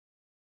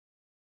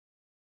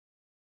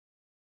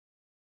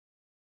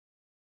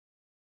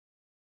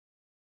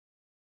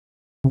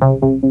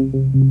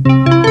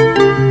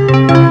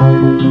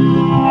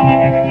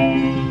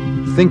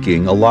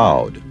Thinking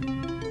Aloud.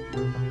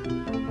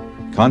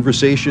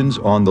 Conversations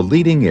on the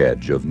leading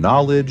edge of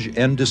knowledge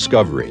and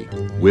discovery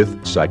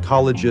with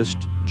psychologist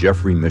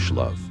Jeffrey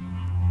Mishlove.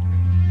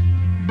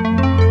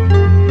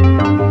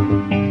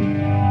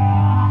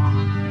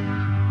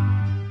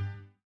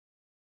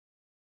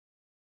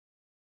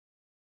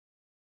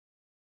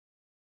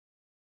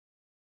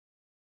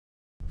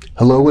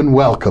 Hello and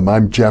welcome.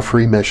 I'm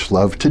Jeffrey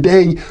Mishlove.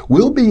 Today,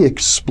 we'll be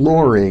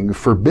exploring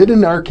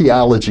Forbidden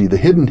Archaeology, the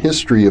Hidden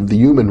History of the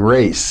Human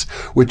Race,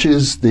 which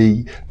is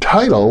the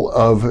title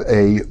of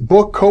a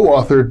book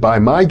co-authored by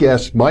my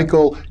guest,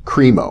 Michael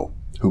Cremo,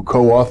 who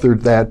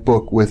co-authored that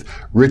book with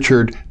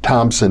Richard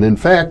Thompson. In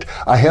fact,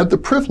 I had the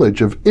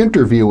privilege of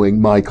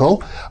interviewing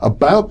Michael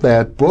about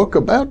that book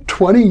about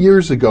 20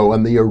 years ago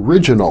on the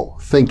original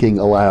Thinking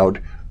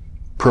Aloud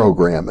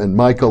program. And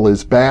Michael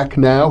is back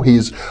now.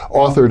 He's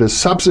authored a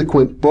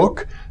subsequent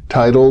book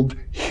titled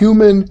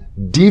Human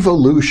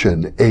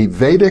Devolution, a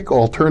Vedic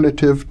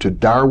Alternative to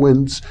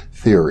Darwin's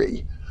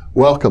Theory.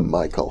 Welcome,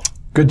 Michael.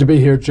 Good to be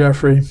here,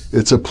 Jeffrey.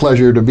 It's a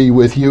pleasure to be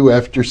with you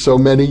after so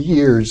many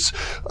years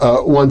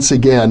once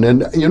again.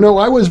 And, you know,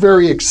 I was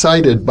very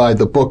excited by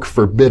the book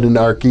Forbidden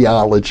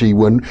Archaeology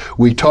when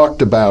we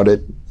talked about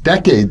it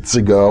decades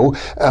ago,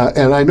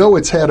 and I know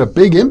it's had a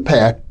big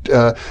impact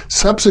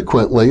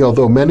subsequently,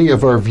 although many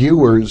of our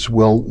viewers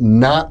will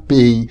not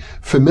be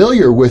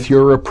familiar with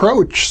your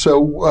approach. So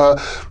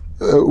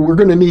we're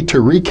going to need to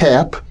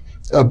recap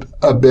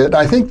a bit.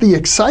 I think the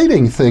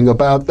exciting thing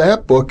about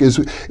that book is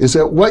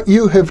that what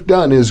you have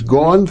done is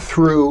gone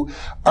through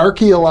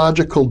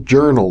archaeological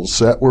journals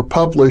that were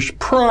published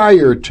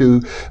prior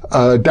to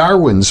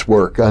Darwin's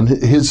work on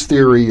his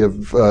theory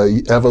of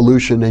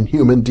evolution and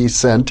human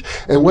descent.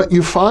 And what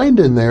you find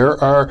in there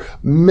are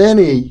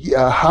many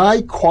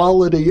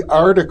high-quality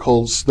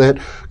articles that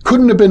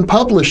couldn't have been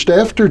published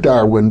after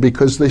Darwin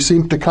because they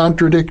seem to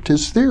contradict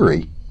his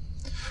theory.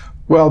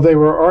 Well, they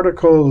were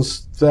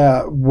articles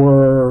that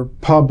were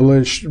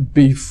published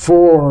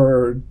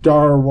before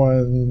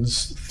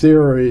Darwin's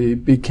theory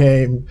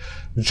became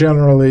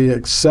generally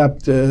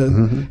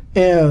accepted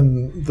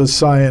in the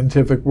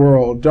scientific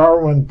world.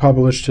 Darwin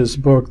published his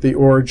book, The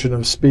Origin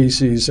of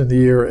Species, in the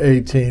year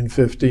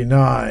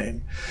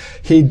 1859.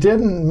 He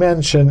didn't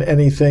mention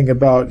anything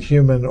about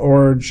human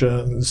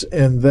origins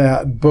in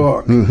that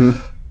book.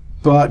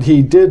 But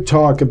he did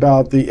talk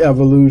about the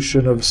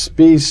evolution of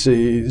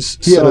species.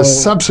 He had a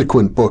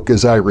subsequent book,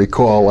 as I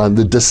recall, on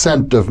the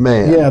descent of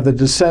man. Yeah, The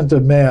Descent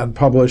of Man,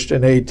 published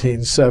in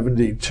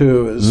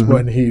 1872, is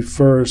when he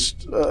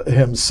first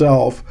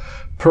himself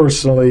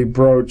personally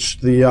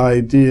broached the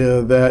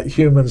idea that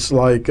humans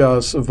like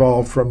us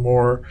evolved from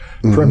more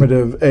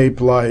primitive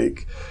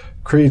ape-like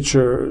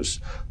creatures.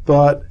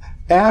 But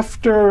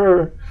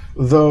after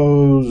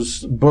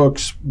those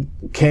books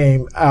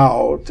came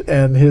out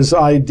and his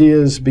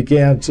ideas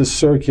began to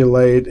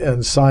circulate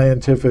in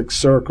scientific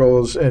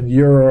circles in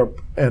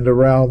Europe and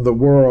around the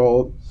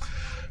world,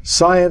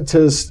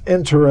 scientists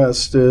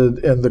interested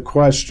in the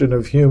question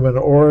of human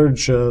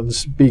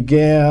origins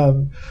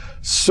began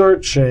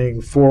searching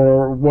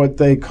for what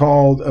they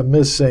called a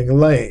missing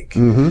link.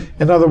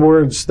 In other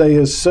words, they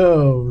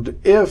assumed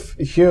if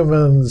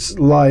humans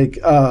like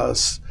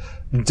us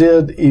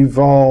did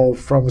evolve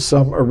from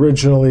some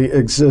originally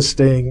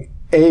existing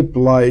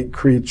ape-like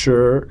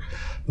creature,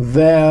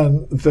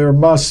 then there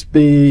must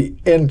be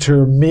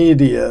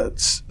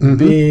intermediates,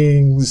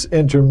 beings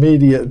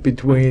intermediate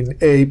between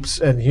apes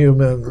and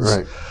humans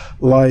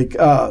like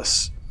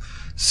us.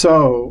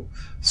 So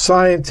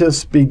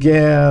scientists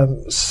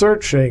began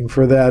searching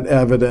for that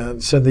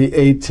evidence in the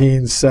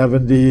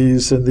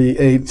 1870s and the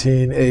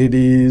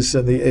 1880s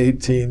and the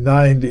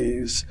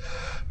 1890s.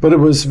 But it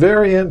was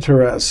very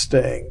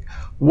interesting.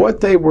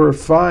 What they were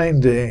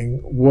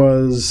finding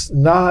was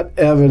not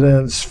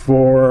evidence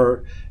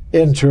for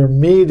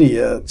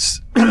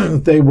intermediates.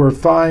 They were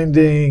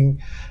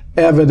finding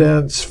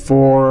evidence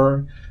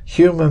for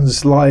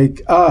humans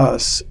like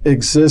us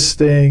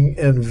existing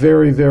in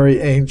very, very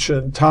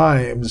ancient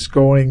times,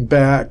 going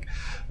back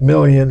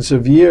millions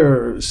of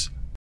years.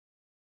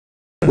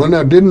 Well,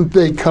 now, didn't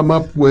they come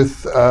up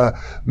with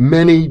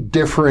many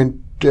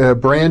different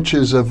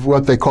branches of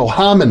what they call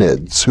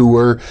hominids, who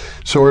were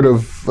sort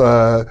of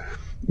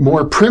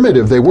more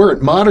primitive? They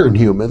weren't modern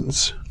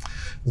humans.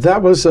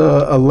 That was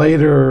a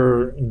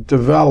later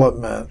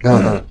development.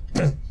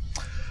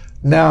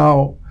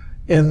 Now,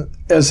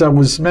 as I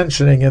was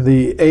mentioning, in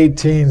the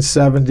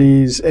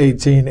 1870s,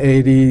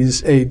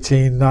 1880s,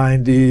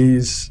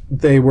 1890s,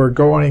 they were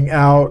going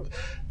out,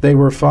 they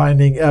were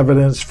finding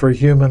evidence for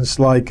humans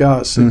like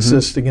us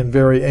existing in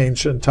very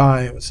ancient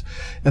times.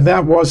 And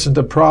that wasn't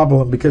a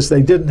problem because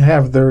they didn't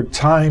have their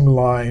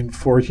timeline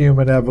for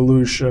human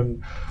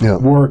evolution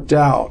worked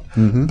out.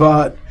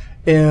 But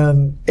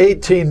In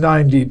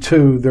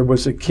 1892, there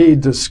was a key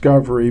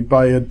discovery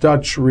by a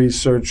Dutch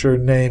researcher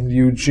named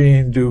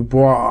Eugene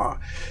Dubois.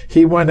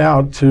 He went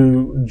out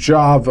to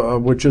Java,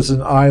 which is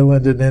an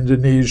island in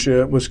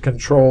Indonesia. It was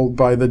controlled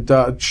by the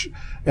Dutch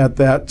at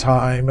that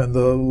time in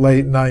the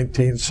late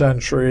 19th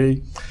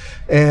century.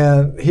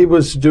 And he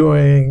was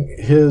doing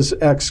his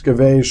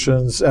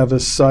excavations at a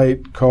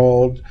site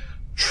called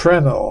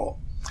Trinil.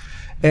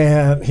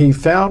 And he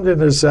found in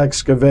his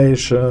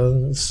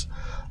excavations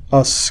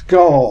a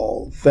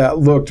skull that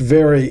looked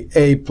very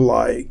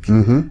ape-like.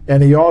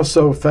 And he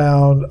also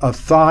found a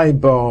thigh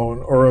bone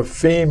or a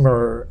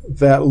femur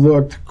that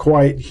looked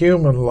quite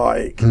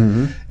human-like.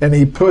 And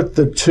he put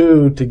the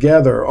two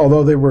together.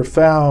 Although they were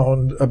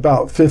found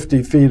about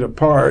 50 feet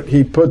apart,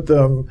 he put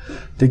them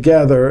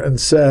together and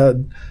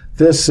said,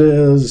 this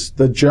is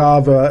the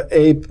Java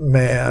ape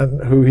man,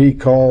 who he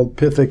called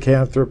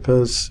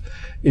Pithecanthropus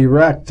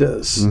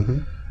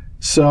erectus.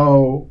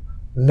 So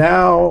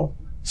now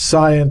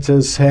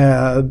scientists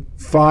had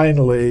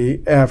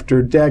finally,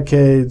 after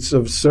decades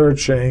of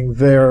searching,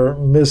 their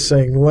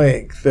missing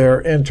link, their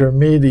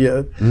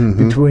intermediate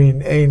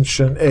between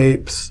ancient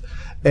apes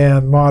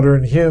and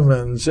modern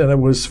humans. And it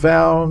was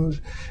found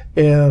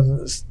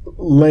in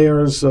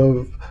layers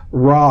of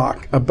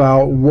rock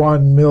about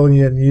 1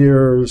 million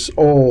years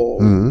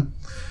old.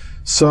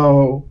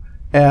 So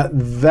at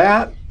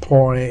that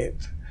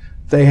point,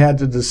 they had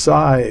to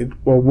decide,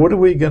 well, what are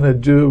we going to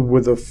do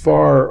with the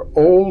far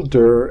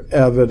older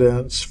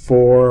evidence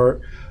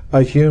for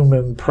a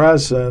human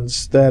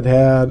presence that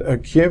had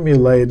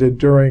accumulated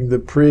during the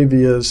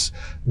previous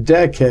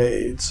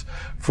decades?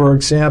 For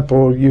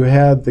example, you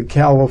had the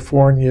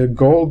California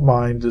gold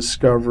mine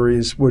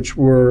discoveries, which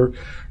were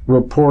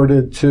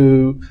reported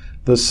to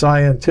the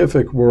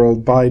scientific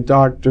world by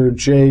Dr.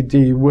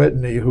 J.D.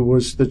 Whitney, who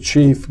was the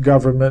chief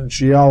government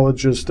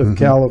geologist of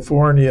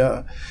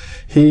California.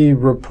 He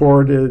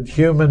reported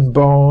human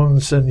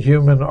bones and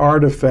human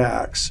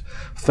artifacts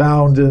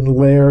found in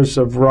layers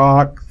of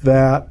rock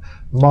that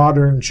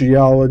modern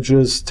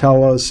geologists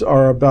tell us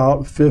are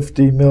about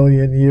 50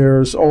 million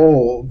years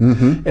old.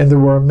 And there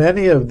were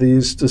many of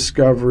these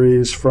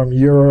discoveries from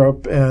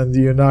Europe and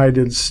the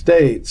United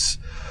States.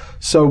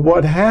 So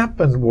what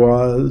happened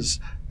was,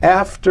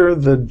 after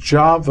the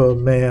Java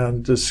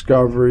man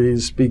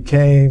discoveries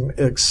became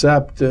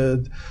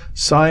accepted,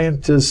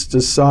 scientists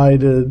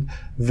decided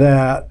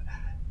that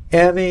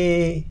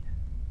any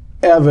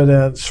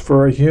evidence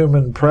for a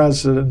human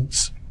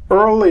presence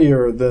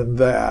earlier than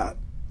that,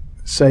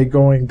 say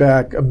going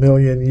back 1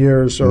 million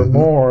years or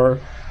more,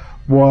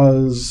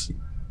 was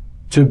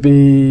to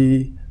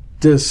be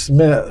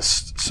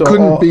dismissed. So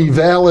couldn't be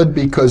valid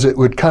because it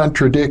would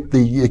contradict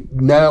the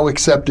now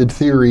accepted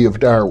theory of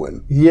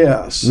Darwin.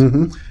 Yes.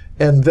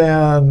 And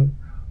then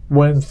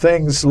when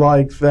things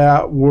like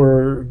that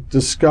were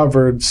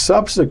discovered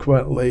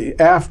subsequently,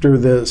 after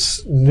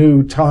this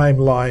new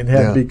timeline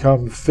had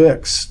become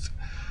fixed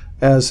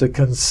as a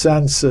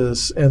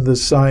consensus in the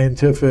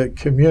scientific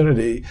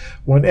community,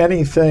 when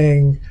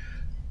anything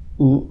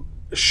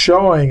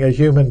showing a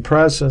human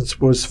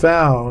presence was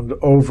found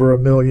over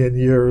 1 million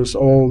years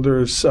old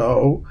or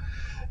so,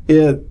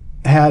 it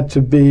had to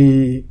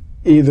be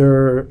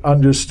either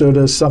understood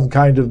as some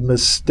kind of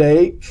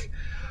mistake,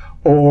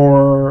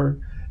 or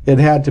it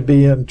had to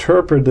be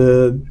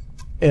interpreted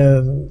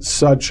in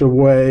such a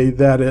way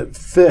that it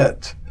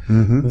fit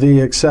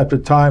the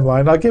accepted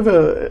timeline. I'll give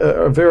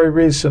a very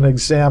recent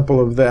example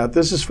of that.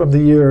 This is from the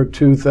year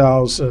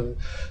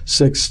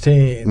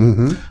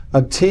 2016.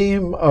 A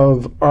team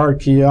of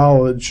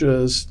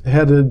archaeologists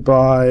headed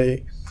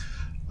by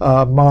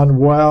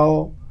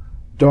Manuel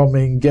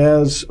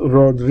Dominguez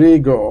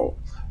Rodrigo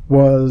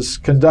was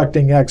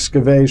conducting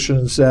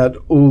excavations at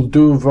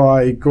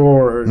Olduvai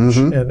Gorge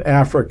in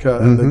Africa,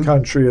 in the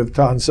country of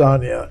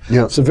Tanzania.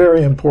 It's a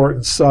very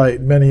important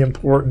site. Many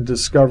important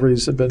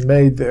discoveries have been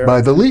made there.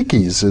 By the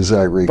Leakeys, as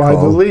I recall.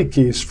 By the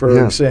Leakeys,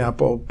 for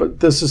example.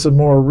 But this is a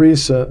more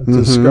recent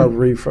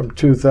discovery from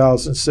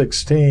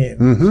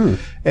 2016.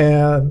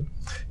 And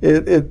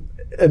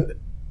and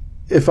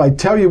if I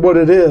tell you what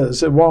it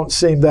is, it won't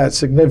seem that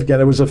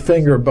significant. It was a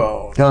finger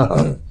bone.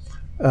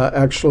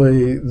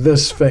 Actually,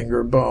 this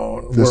finger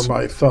bone, where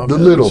my thumb is,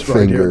 the little right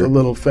finger, here, the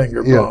little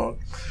finger bone.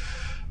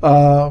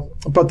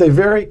 But they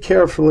very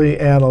carefully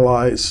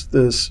analyzed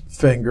this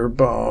finger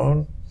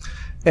bone,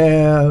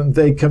 and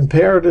they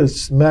compared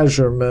its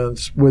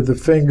measurements with the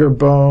finger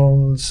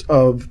bones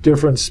of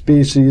different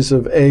species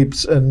of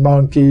apes and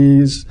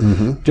monkeys,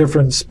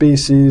 different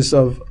species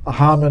of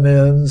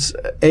hominins,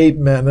 ape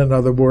men, in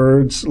other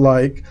words,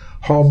 like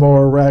Homo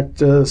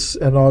erectus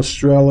and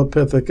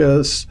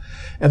Australopithecus.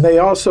 And they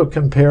also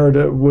compared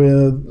it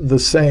with the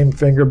same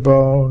finger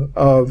bone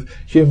of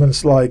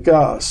humans like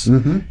us,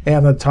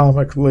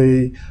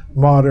 anatomically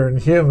modern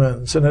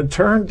humans. And it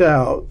turned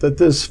out that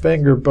this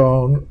finger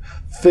bone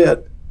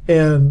fit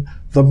in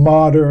the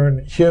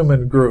modern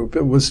human group.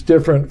 It was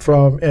different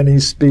from any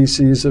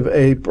species of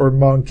ape or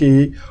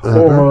monkey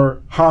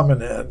or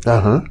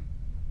hominin.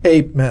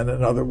 Ape men,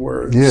 in other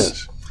words.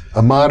 Yes,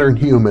 a modern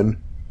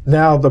human.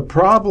 Now, the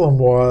problem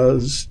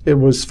was it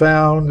was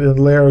found in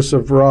layers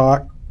of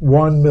rock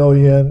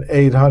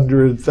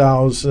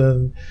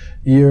 1,800,000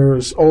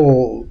 years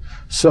old.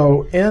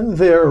 So in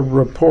their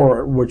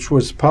report, which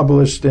was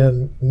published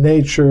in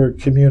Nature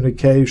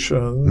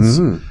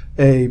Communications,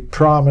 a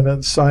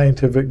prominent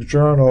scientific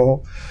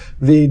journal,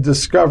 the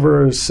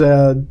discoverers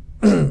said,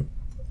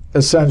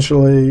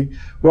 essentially,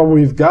 well,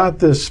 we've got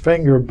this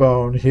finger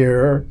bone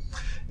here.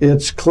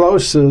 It's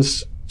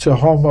closest to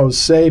Homo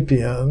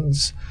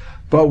sapiens,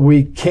 but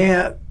we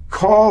can't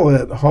call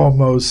it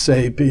Homo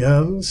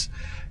sapiens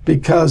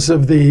because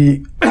of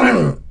the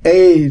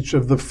age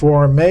of the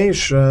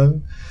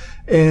formation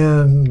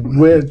in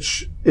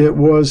which it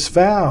was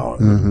found,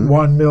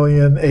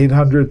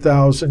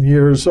 1,800,000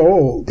 years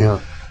old. Yeah.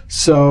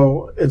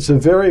 So it's a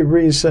very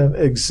recent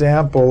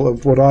example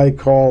of what I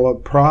call a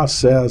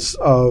process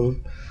of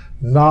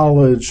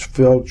knowledge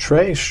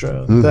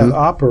filtration that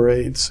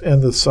operates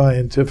in the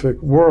scientific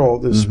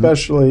world,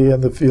 especially in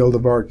the field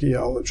of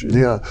archaeology.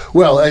 Yeah.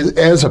 Well,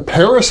 as a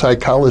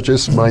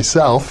parapsychologist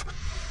myself,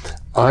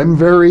 I'm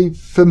very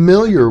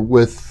familiar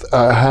with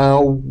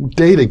how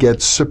data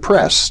gets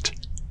suppressed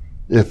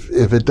if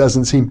it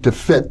doesn't seem to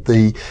fit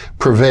the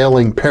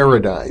prevailing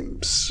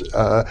paradigms.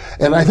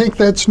 And I think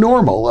that's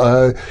normal,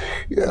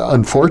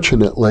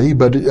 unfortunately,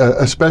 but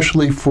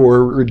especially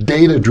for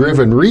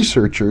data-driven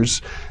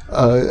researchers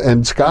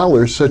and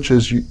scholars such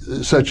as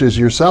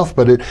yourself.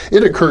 But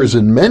it occurs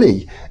in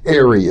many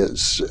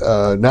areas,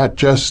 not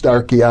just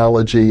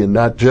archaeology and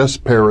not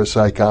just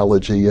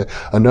parapsychology.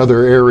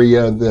 Another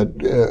area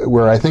that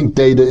where I think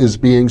data is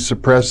being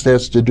suppressed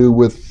has to do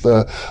with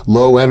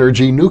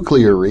low-energy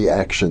nuclear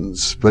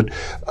reactions. But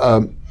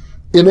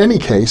in any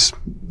case,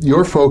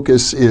 your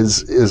focus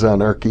is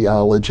on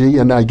archaeology,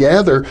 and I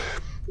gather,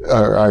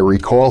 I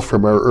recall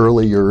from our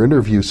earlier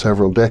interview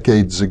several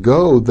decades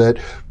ago, that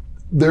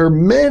there are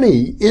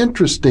many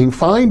interesting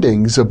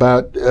findings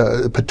about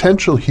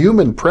potential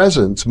human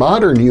presence,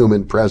 modern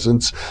human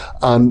presence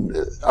on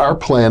our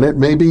planet,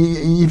 maybe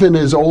even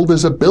as old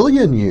as 1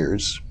 billion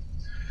years.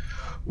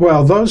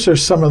 Well, those are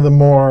some of the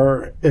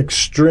more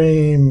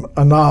extreme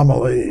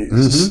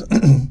anomalies.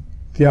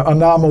 Yeah,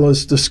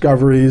 anomalous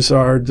discoveries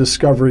are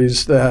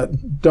discoveries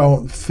that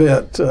don't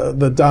fit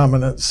the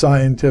dominant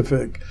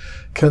scientific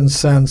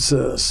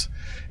consensus.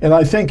 And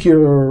I think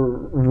you're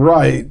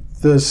right,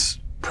 this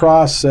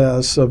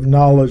process of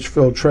knowledge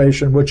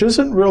filtration, which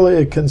isn't really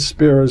a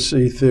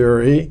conspiracy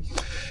theory,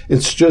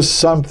 it's just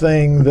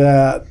something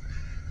that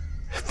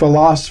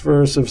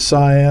philosophers of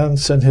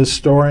science and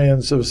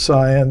historians of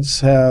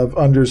science have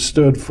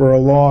understood for a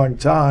long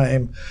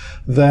time,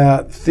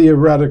 that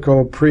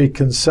theoretical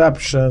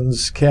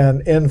preconceptions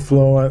can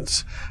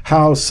influence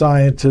how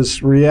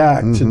scientists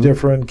react to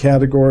different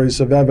categories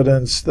of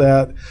evidence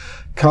that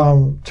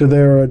come to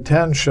their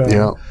attention.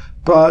 Yeah.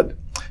 But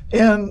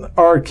in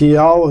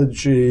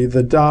archaeology,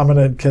 the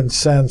dominant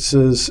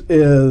consensus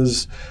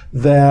is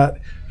that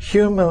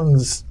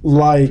humans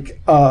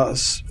like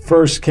us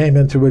first came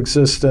into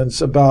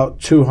existence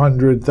about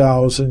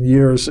 200,000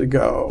 years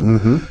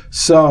ago.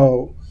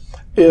 So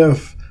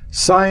if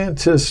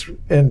scientists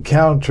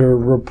encounter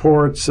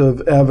reports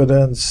of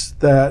evidence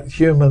that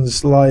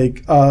humans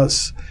like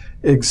us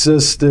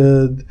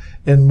existed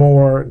in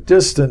more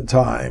distant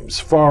times,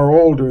 far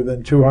older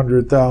than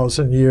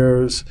 200,000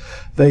 years,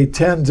 they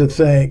tend to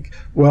think,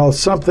 well,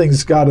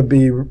 something's got to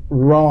be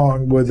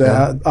wrong with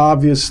that.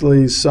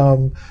 Obviously,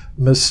 some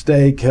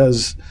mistake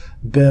has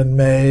been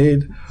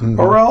made,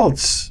 or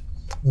else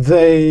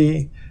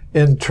they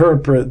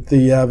interpret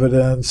the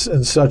evidence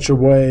in such a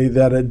way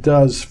that it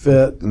does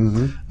fit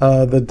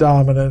the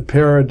dominant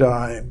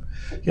paradigm.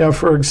 You know,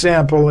 for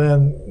example,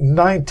 in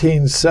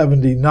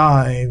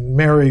 1979,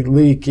 Mary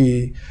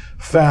Leakey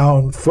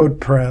found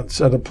footprints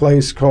at a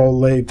place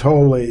called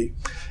Laetoli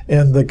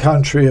in the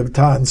country of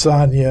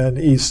Tanzania in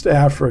East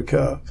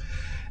Africa.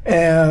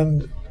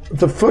 And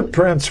the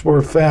footprints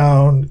were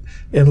found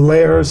in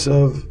layers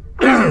of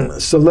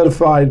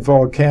solidified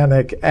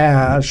volcanic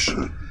ash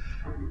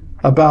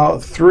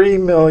about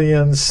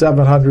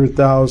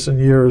 3,700,000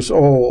 years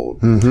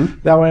old.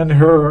 Now, in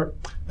her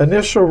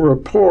initial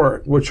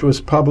report, which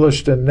was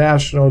published in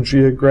National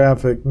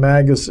Geographic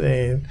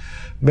magazine,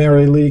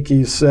 Mary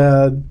Leakey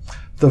said,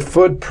 the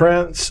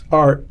footprints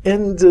are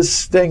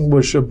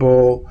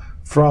indistinguishable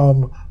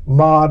from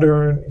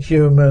modern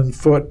human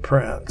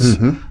footprints.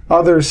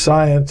 Other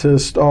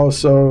scientists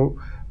also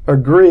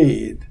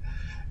agreed,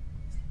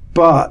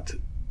 but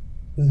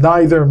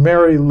neither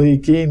Mary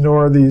Leakey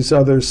nor these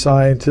other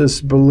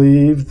scientists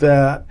believed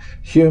that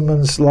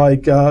humans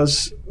like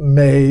us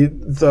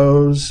made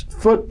those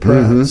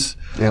footprints.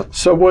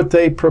 So what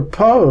they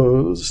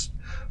proposed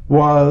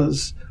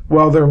was,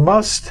 well, there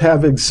must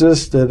have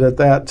existed at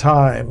that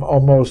time,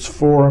 almost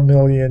 4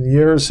 million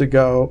years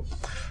ago,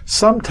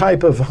 some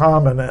type of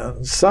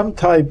hominin, some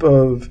type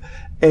of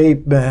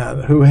ape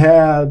man who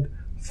had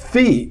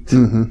feet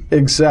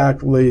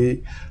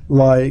exactly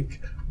like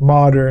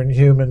modern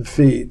human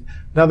feet.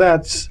 Now,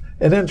 that's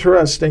an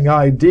interesting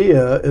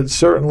idea. It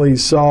certainly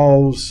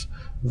solves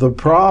the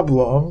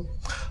problem,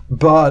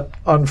 But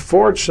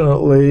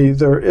unfortunately,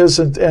 there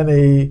isn't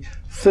any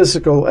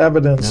physical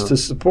evidence to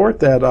support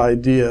that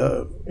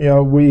idea. You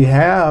know, we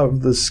have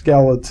the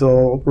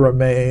skeletal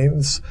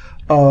remains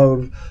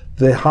of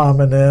the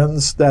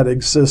hominins that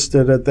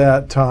existed at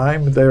that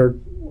time. They're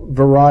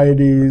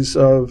varieties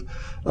of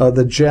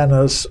the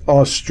genus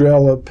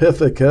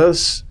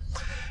Australopithecus,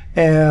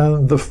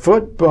 and the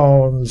foot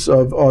bones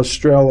of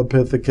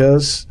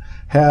Australopithecus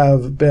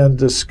have been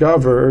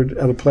discovered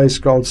at a place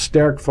called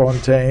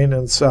Sterkfontein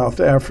in South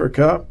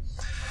Africa.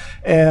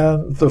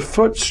 And the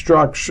foot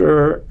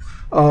structure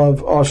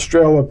of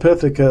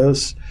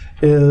Australopithecus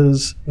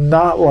is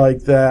not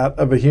like that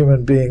of a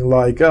human being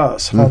like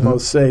us, Homo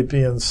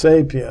sapiens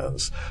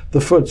sapiens.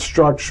 The foot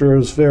structure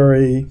is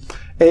very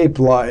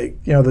ape-like.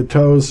 You know, the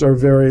toes are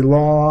very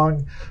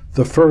long.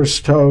 The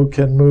first toe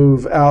can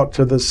move out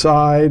to the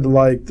side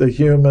like the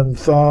human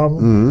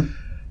thumb.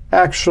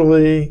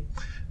 Actually,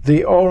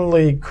 the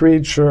only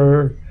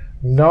creature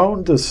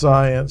known to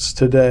science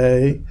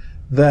today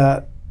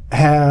that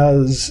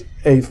has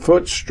a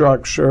foot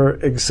structure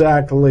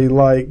exactly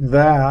like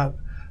that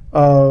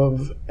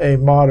of a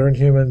modern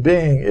human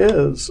being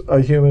is a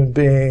human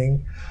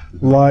being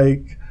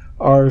like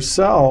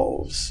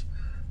ourselves.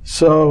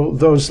 So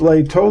those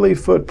Laetoli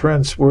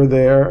footprints were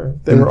there.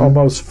 They were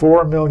almost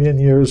 4 million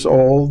years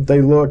old.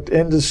 They looked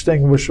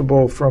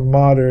indistinguishable from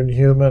modern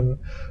human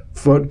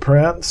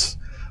footprints,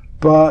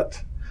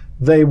 but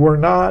they were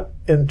not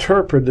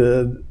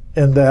interpreted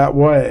in that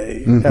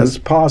way as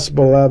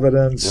possible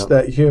evidence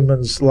that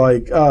humans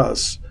like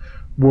us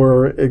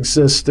were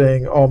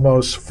existing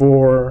almost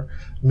 4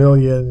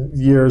 million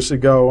years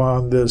ago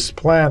on this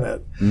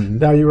planet.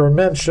 Now, you were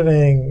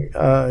mentioning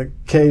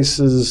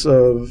cases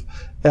of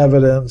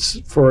evidence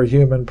for a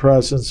human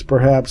presence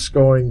perhaps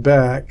going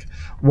back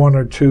 1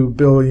 or 2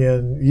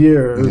 billion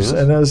years.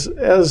 And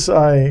as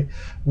I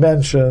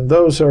mentioned,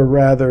 those are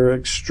rather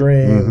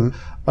extreme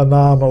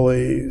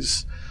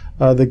anomalies.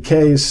 The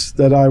case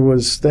that I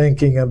was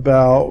thinking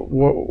about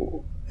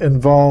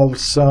involved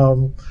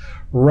some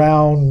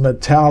round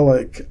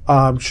metallic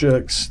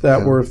objects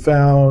that were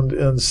found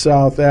in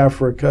South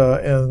Africa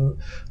in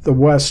the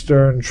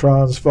western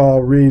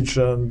Transvaal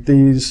region.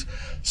 These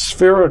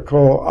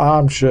spherical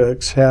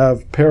objects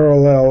have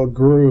parallel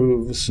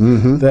grooves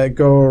that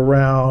go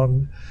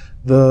around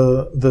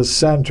the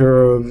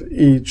center of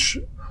each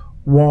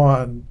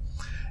one.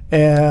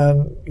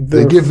 And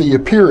they give the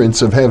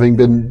appearance of having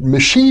been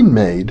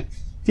machine-made.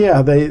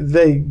 Yeah,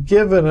 they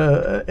give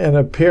an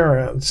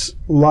appearance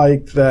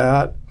like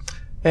that.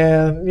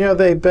 And, you know,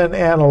 they've been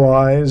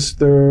analyzed.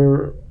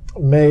 They're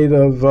made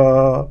of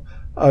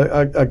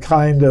a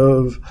kind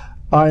of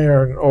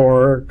iron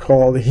ore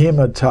called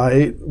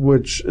hematite,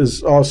 which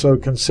is also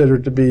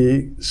considered to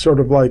be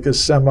sort of like a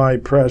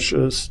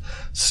semi-precious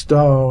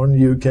stone.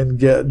 You can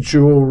get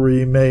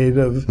jewelry made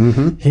of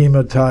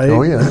hematite.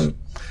 Oh, yes.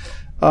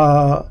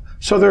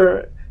 So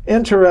they're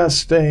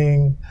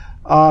interesting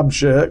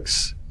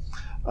objects.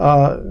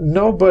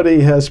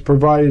 Nobody has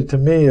provided to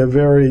me a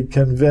very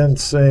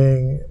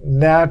convincing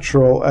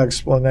natural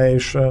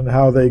explanation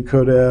how they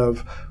could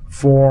have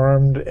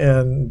formed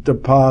in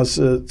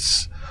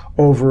deposits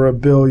over 1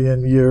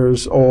 billion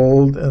years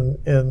old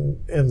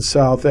in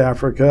South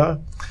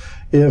Africa.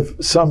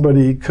 If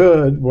somebody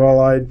could, well,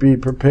 I'd be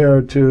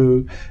prepared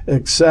to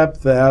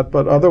accept that,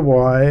 but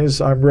otherwise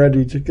I'm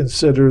ready to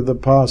consider the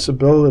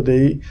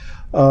possibility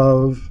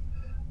of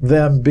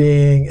them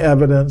being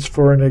evidence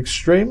for an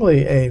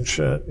extremely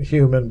ancient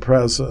human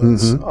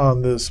presence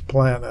on this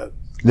planet.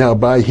 Now,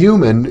 by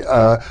human,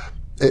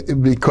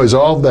 because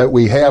all that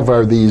we have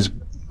are these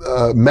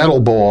metal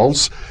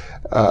balls,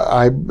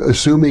 I'm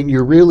assuming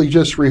you're really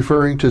just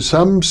referring to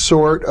some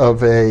sort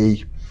of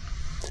a,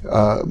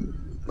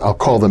 I'll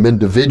call them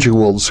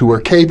individuals who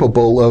are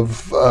capable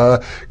of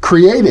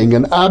creating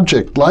an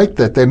object like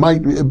that. They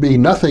might be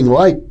nothing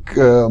like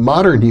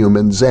modern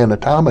humans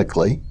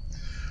anatomically.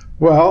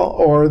 Well,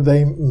 or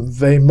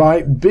they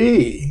might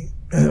be.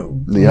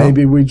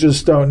 Maybe we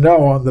just don't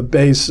know on the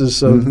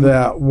basis of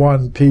that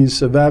one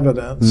piece of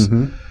evidence.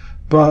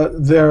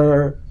 But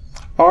there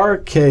are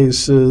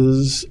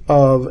cases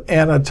of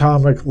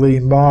anatomically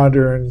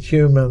modern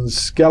human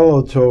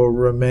skeletal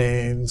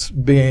remains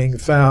being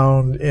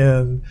found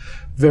in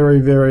very,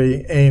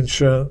 very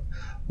ancient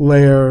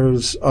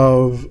layers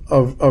of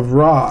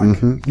rock.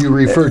 You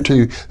referred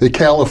to the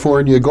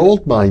California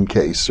gold mine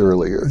case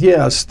earlier.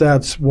 Yes,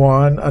 that's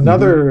one.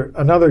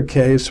 Another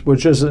case,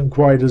 which isn't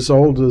quite as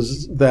old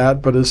as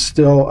that, but is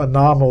still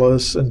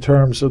anomalous in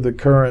terms of the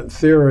current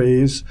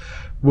theories,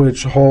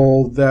 which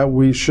hold that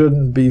we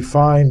shouldn't be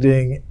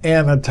finding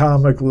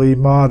anatomically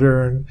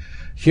modern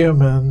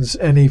humans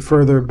any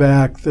further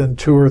back than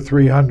 200,000 or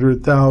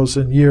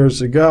 300,000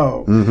 years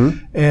ago.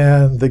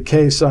 And the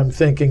case I'm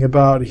thinking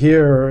about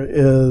here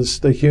is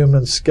the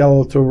human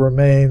skeletal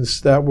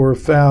remains that were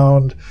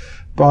found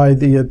by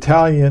the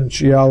Italian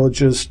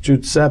geologist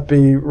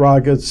Giuseppe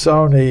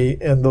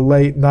Ragazzoni in the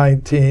late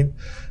 19th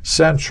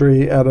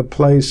century at a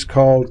place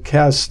called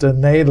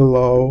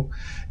Castanedolo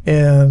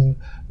in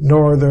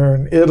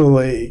northern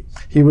Italy.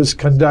 He was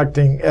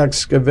conducting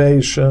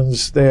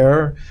excavations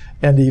there,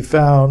 and he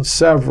found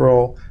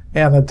several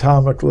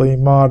anatomically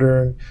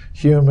modern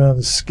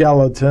human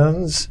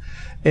skeletons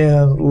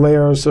in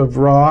layers of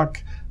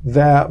rock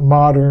that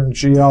modern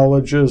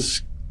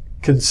geologists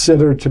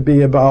consider to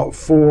be about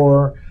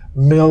 4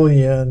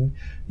 million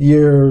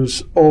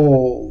years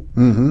old.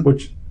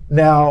 Which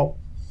now,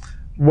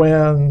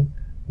 when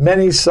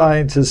many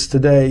scientists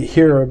today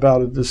hear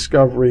about a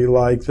discovery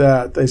like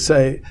that, they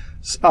say,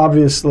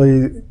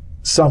 obviously,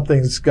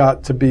 something's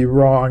got to be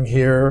wrong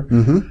here.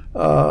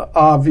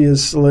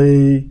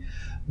 Obviously,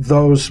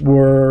 those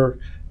were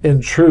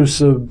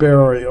intrusive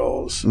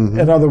burials.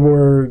 In other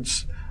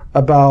words,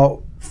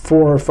 about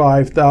 4,000 or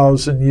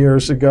 5,000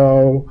 years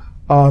ago,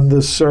 on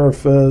the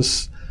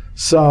surface,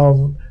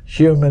 some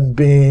human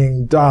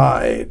being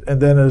died,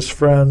 and then his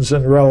friends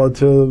and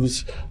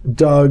relatives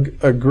dug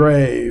a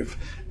grave,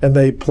 and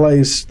they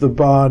placed the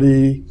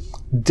body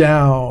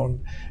down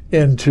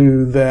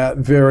into that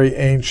very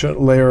ancient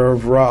layer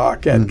of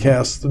rock at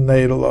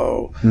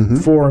Castanedolo,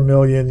 4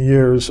 million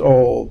years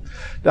old.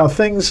 Now,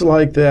 things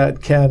like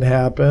that can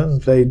happen.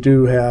 They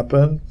do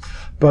happen.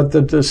 But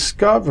the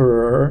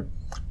discoverer,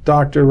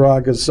 Dr.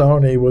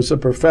 Ragazzoni, was a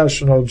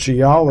professional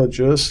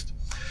geologist,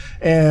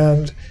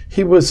 and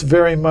he was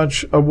very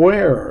much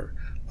aware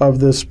of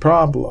this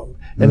problem.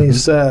 And he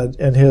said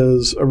in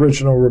his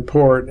original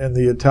report in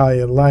the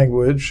Italian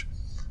language,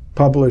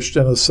 published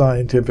in a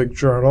scientific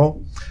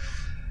journal,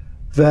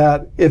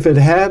 that if it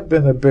had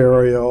been a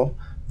burial,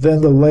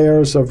 then the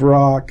layers of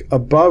rock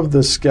above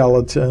the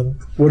skeleton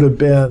would have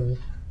been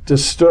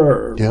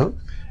disturbed.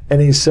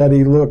 And he said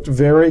he looked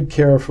very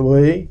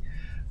carefully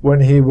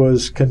when he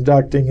was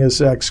conducting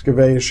his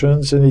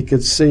excavations, and he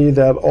could see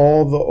that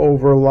all the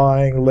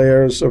overlying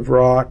layers of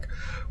rock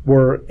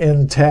were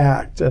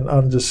intact and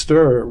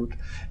undisturbed.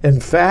 In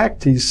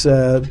fact, he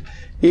said,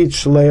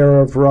 each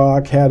layer of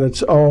rock had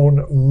its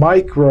own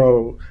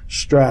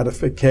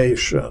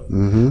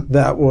microstratification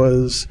that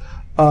was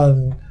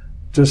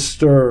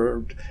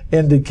undisturbed,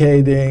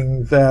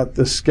 indicating that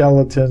the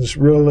skeletons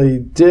really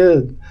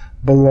did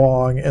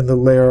belong in the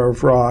layer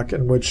of rock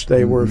in which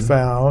they were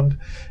found,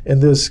 in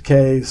this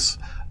case,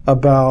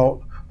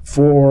 about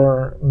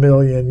 4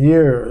 million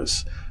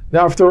years.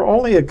 Now, if there are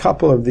only a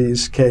couple of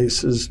these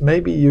cases,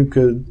 maybe you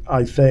could,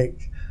 I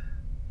think,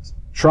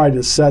 try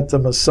to set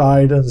them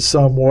aside in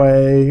some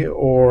way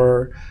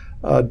or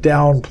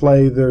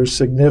downplay their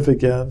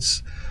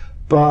significance.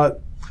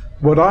 But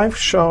what I've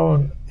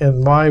shown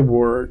in my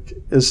work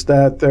is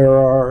that there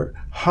are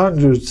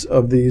hundreds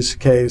of these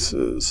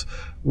cases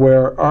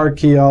where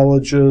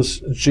archaeologists,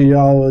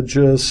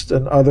 geologists,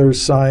 and other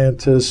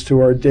scientists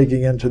who are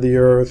digging into the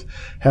earth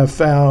have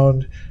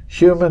found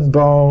human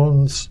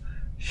bones,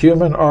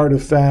 human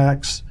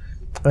artifacts,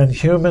 and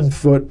human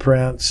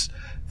footprints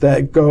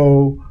that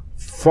go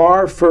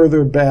far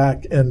further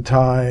back in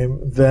time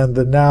than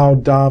the now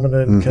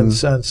dominant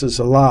consensus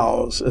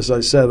allows. As I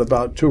said,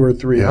 about 200,000 or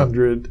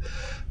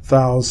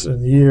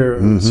 300,000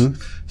 years.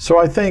 So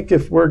I think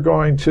if we're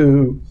going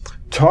to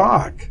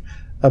talk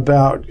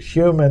about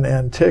human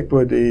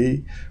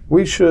antiquity,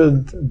 we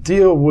should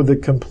deal with a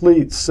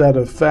complete set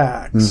of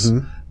facts,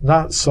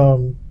 not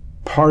some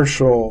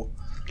partial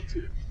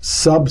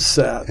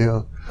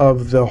subset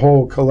of the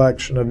whole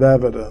collection of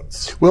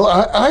evidence. Well,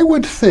 I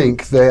would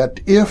think that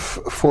if,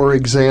 for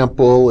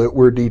example, it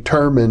were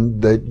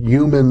determined that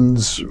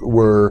humans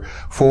were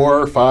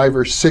 4, 5,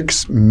 or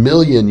 6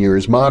 million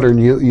years, modern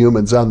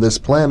humans on this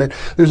planet,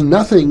 there's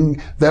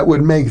nothing that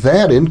would make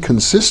that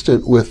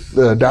inconsistent with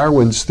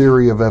Darwin's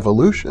theory of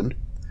evolution.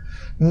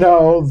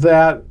 No,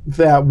 that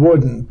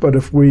wouldn't. But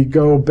if we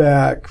go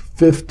back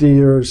 50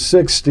 or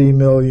 60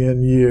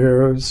 million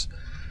years,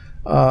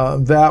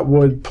 that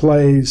would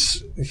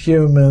place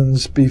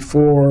humans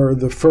before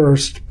the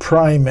first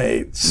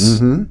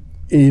primates,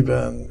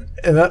 even.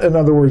 In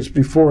other words,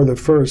 before the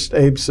first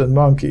apes and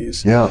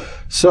monkeys.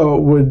 So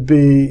it would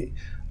be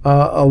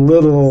a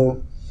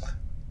little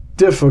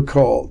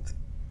difficult,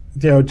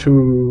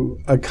 to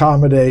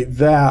accommodate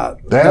that,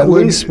 at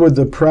least with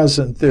the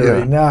present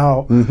theory.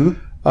 Now,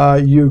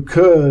 you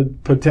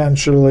could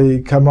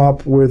potentially come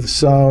up with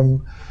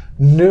some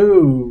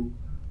new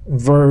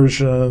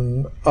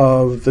version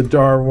of the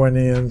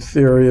Darwinian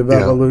theory of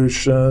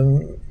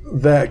evolution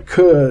that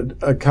could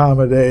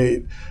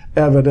accommodate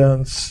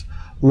evidence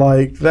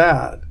like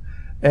that.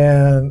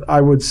 And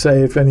I would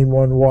say if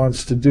anyone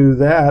wants to do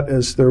that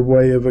as their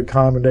way of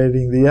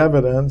accommodating the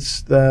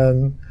evidence,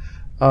 then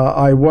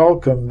I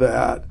welcome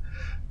that.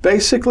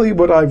 Basically,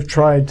 what I've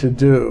tried to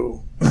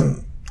do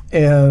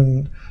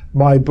in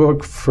my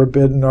book,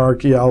 Forbidden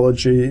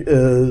Archaeology,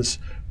 is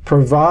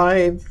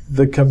provide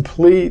the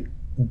complete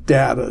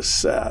data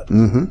set.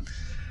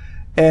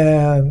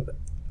 And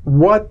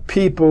what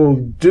people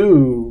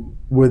do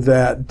with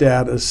that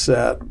data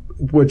set,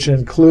 which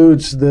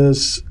includes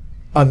this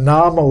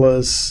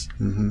anomalous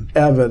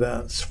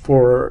evidence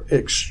for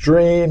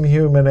extreme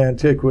human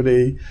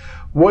antiquity,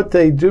 what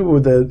they do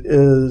with it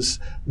is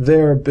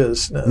their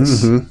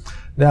business.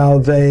 Now,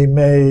 they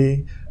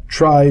may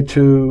try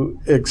to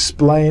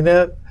explain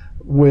it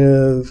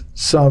with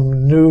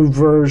some new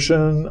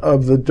version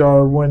of the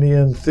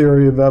Darwinian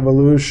theory of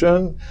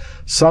evolution.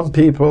 Some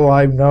people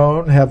I've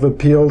known have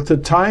appealed to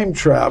time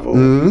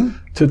travel,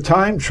 to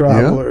time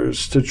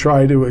travelers, to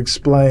try to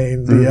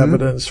explain the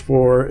evidence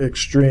for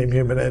extreme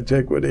human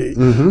antiquity.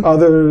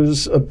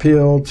 Others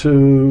appeal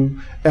to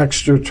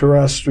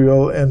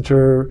extraterrestrial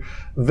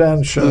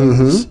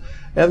interventions.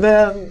 And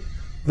then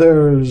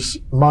there's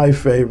my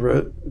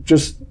favorite,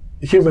 just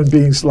human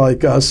beings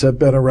like us have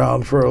been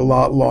around for a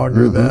lot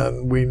longer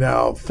than we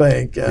now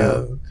think,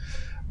 and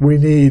we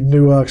need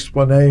new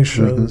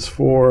explanations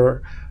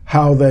for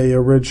how they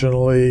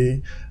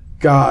originally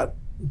got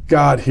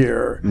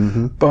here.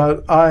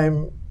 But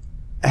I'm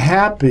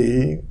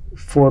happy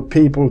for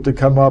people to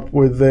come up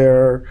with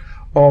their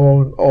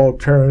own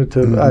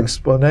alternative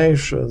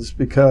explanations,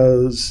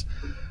 because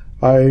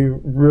I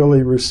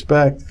really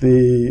respect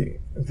the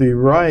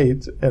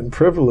right and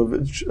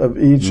privilege of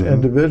each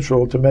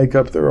individual to make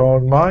up their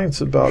own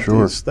minds about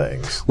these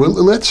things. Well,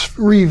 let's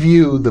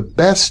review the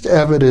best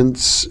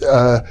evidence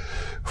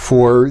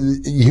for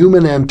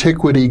human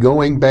antiquity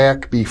going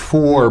back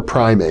before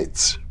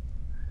primates.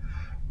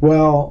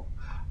 Well,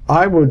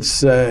 I would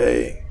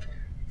say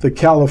the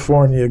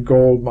California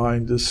gold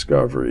mine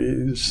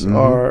discoveries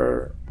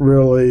are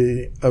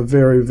really a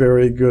very,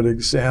 very good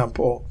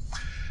example,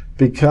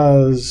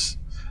 because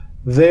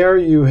there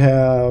you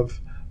have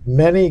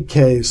many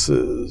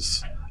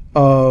cases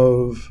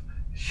of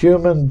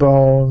human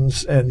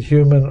bones and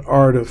human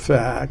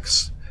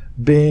artifacts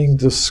being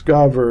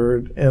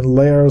discovered in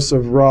layers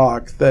of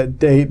rock that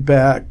date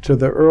back to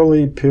the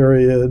early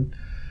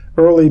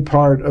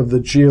part of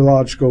the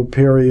geological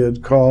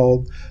period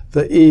called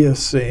the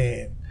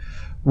Eocene,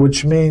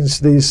 which means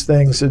these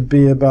things would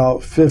be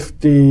about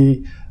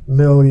 50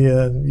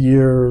 million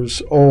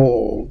years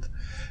old.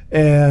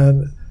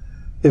 And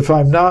if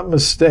I'm not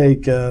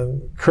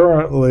mistaken,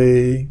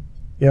 currently,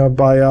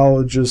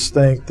 biologists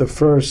think the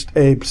first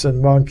apes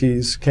and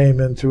monkeys came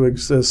into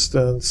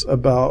existence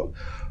about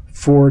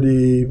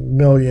 40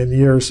 million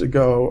years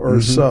ago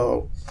or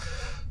so.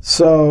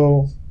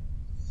 So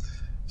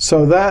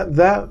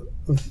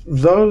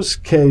those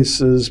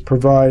cases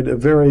provide a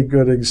very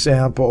good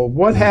example.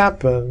 What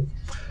happened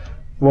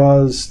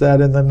was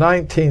that in the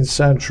 19th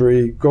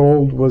century,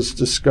 gold was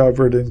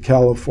discovered in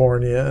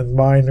California, and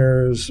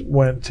miners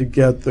went to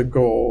get the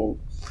gold.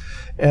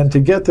 And to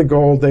get the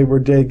gold, they were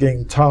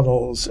digging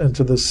tunnels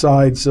into the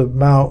sides of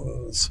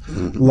mountains,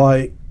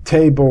 like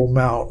Table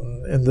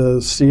Mountain in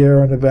the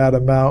Sierra Nevada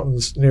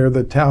mountains near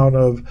the town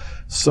of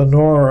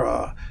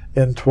Sonora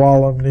in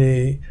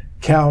Tuolumne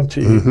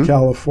County,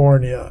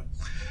 California.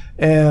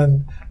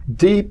 And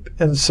deep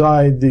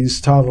inside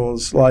these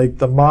tunnels, like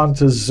the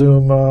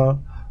Montezuma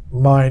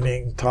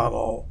mining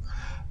tunnel,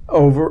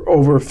 over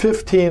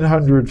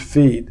 1,500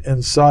 feet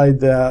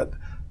inside that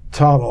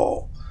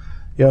tunnel,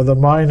 the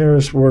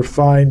miners were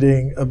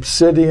finding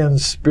obsidian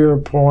spear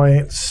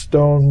points,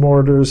 stone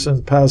mortars,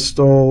 and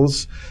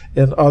pestles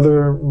in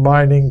other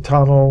mining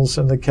tunnels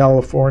in the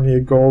California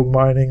gold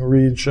mining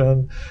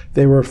region.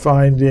 They were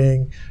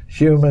finding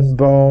human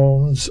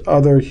bones,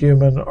 other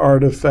human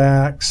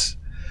artifacts.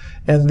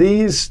 And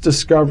these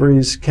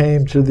discoveries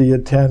came to the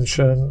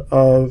attention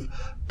of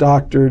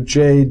Dr.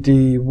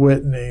 J.D.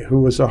 Whitney,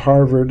 who was a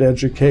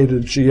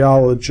Harvard-educated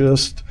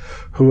geologist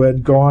who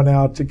had gone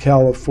out to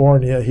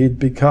California. He'd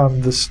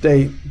become the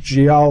state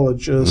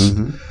geologist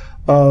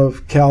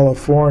of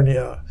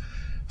California.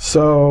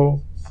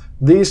 So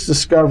these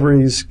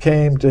discoveries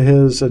came to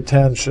his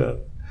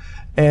attention,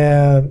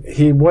 and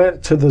he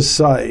went to the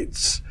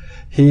sites.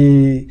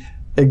 He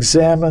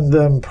examined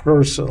them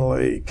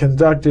personally,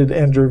 conducted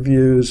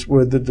interviews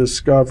with the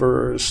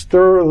discoverers,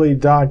 thoroughly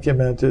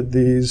documented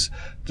these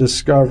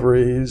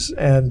discoveries,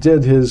 and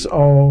did his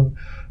own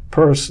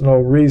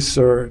personal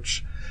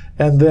research,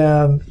 and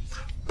then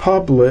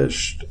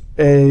published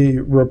a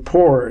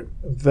report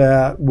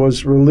that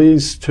was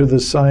released to the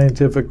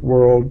scientific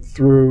world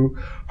through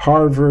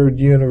Harvard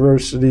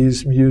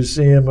University's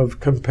Museum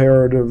of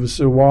Comparative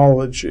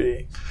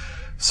Zoology.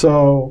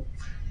 So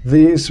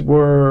these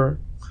were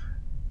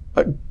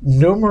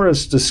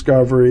numerous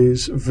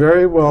discoveries,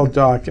 very well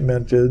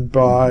documented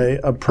by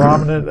a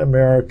prominent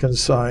American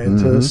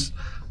scientist,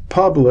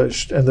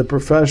 published in the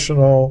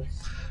professional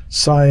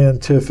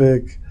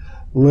scientific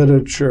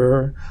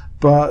literature.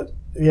 But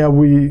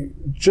we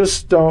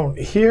just don't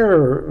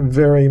hear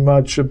very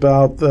much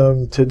about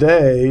them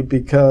today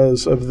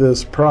because of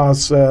this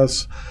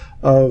process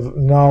of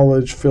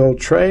knowledge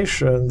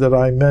filtration that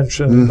I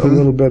mentioned a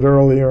little bit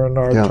earlier in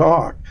our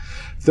talk.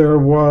 There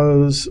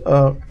was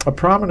a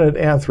prominent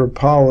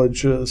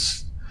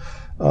anthropologist,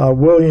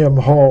 William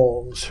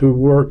Holmes, who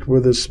worked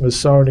with the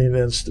Smithsonian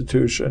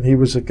Institution. He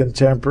was a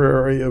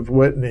contemporary of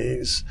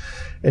Whitney's,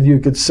 and you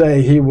could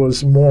say he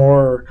was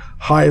more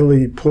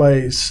highly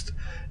placed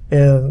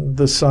in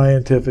the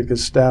scientific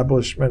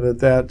establishment at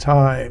that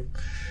time.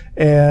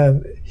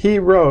 And he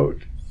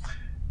wrote,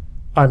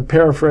 I'm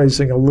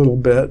paraphrasing a little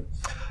bit,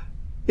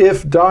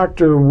 if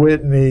Dr.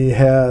 Whitney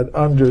had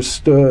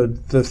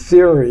understood the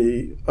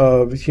theory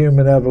of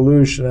human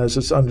evolution as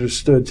it's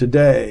understood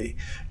today,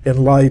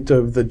 in light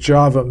of the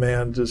Java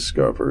Man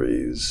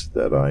discoveries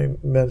that I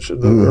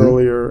mentioned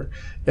earlier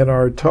in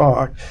our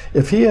talk,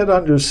 if he had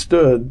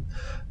understood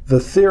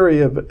the theory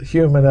of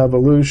human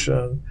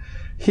evolution,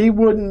 he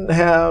wouldn't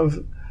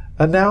have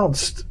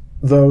announced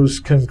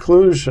those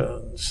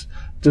conclusions,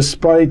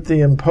 despite the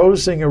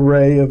imposing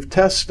array of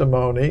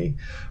testimony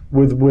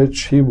with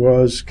which he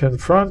was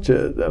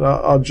confronted. And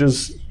I'll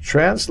just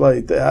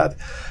translate that.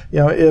 You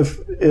know,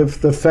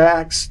 if the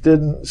facts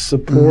didn't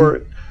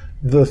support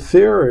the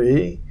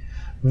theory,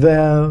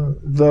 then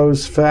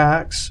those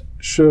facts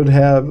should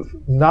have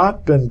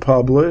not been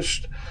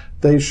published.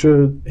 He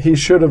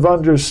should have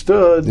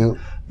understood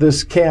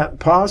this can't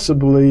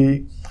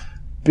possibly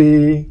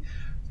be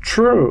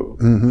true.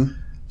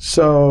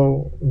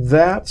 So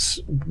that's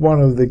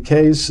one of the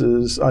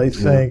cases, I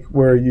think,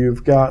 where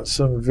you've got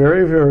some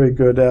very, very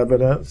good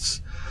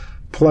evidence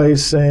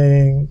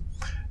placing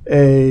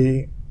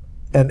an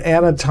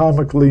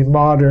anatomically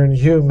modern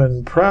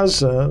human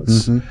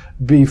presence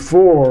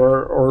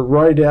before or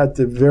right at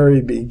the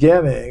very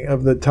beginning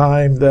of the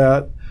time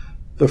that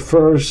the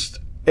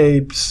first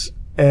apes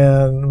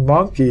and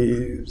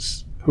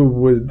monkeys, who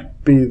would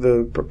be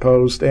the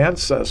proposed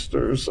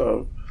ancestors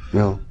of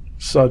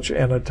such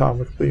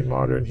anatomically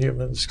modern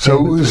humans. So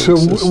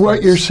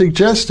what you're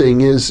suggesting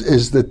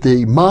is that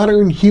the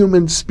modern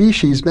human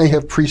species may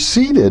have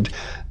preceded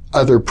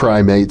other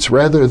primates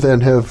rather than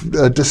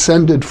have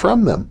descended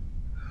from them.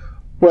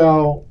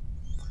 Well,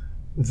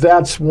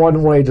 that's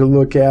one way to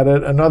look at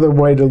it. Another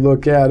way to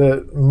look at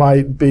it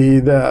might be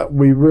that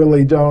we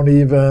really don't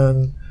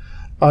even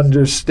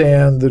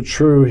understand the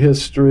true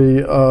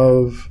history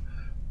of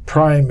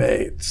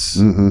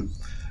primates.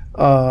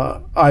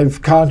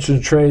 I've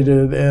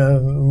concentrated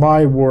in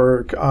my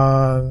work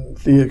on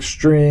the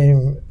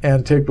extreme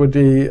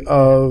antiquity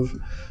of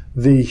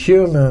the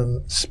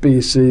human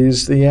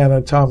species, the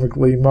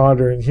anatomically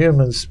modern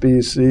human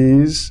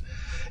species,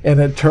 and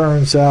it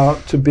turns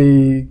out to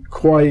be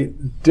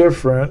quite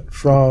different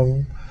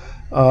from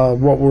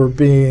what we're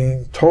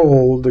being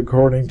told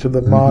according to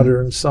the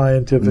modern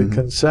scientific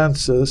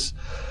consensus.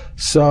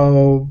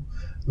 So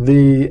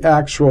the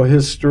actual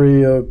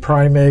history of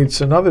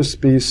primates and other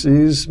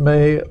species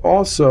may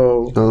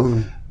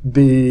also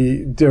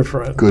be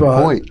different. Good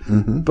point.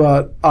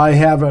 But I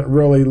haven't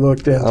really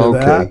looked into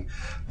that.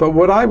 But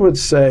what I would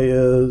say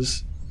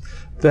is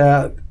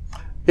that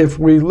if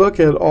we look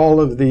at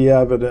all of the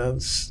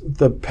evidence,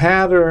 the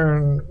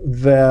pattern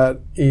that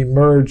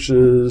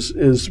emerges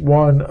is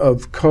one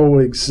of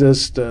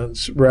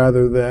coexistence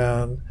rather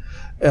than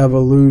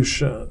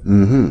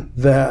evolution.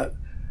 That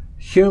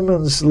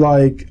humans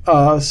like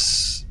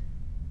us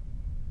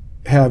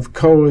have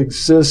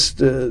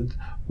coexisted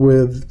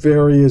with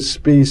various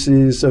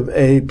species of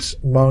apes,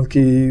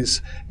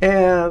 monkeys,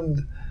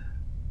 and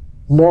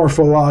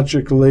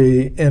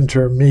morphologically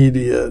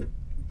intermediate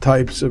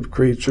types of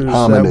creatures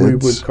that we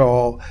would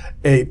call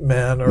ape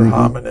men or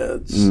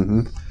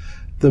hominids.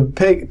 The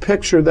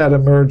picture that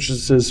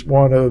emerges is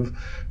one of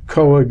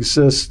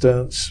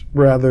coexistence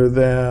rather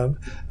than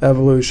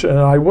evolution. And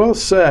I will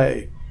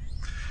say,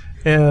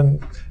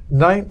 in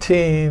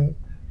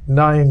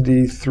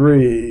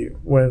 1993,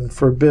 when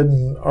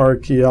forbidden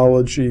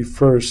archaeology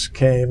first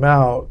came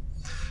out,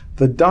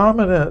 the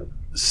dominant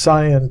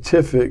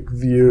scientific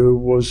view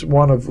was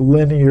one of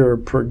linear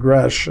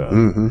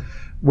progression,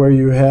 where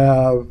you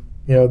have,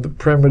 the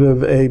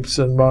primitive apes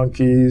and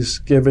monkeys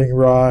giving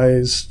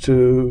rise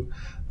to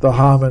the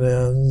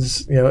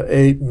hominins,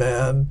 ape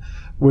men,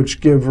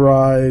 which give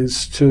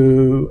rise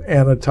to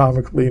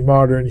anatomically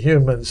modern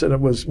humans. And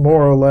it was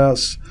more or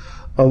less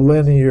a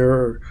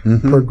linear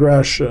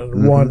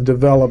progression, one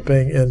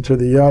developing into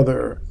the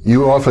other.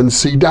 You often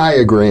see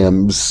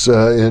diagrams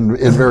in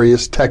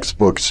various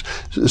textbooks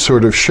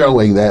sort of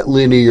showing that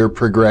linear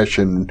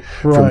progression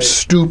from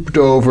stooped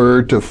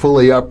over to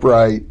fully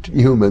upright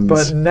humans.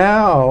 But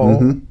now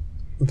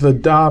the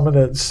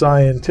dominant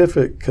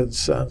scientific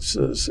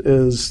consensus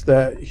is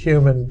that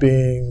human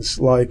beings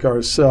like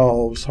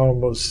ourselves,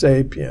 Homo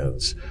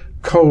sapiens,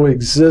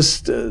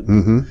 coexisted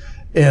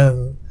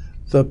in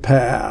the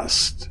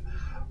past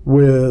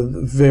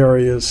with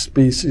various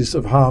species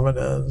of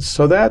hominins.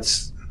 So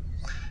that's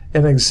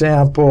an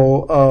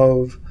example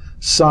of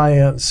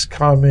science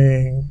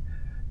coming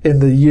in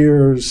the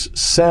years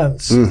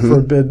since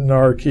forbidden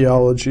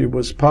archaeology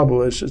was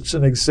published. It's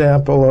an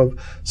example of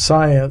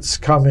science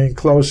coming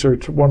closer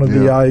to one of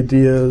the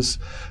ideas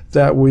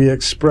that we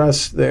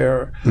expressed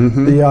there,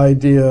 the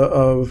idea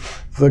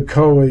of the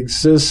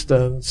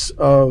coexistence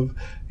of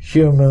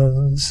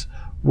humans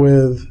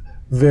with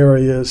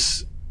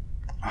various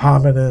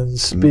hominin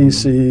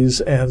species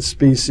and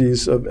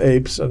species of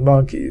apes and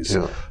monkeys.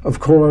 Of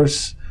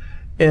course,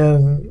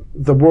 in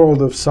the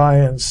world of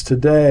science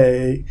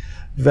today,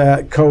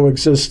 that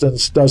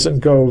coexistence doesn't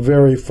go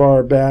very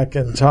far back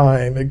in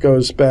time. It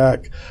goes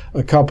back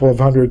a couple of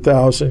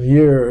 100,000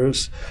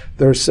 years.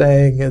 They're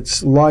saying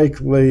it's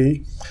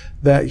likely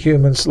that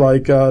humans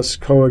like us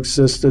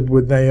coexisted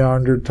with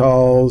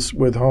Neanderthals,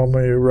 with Homo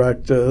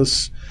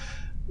erectus,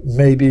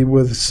 maybe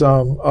with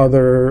some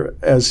other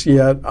as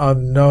yet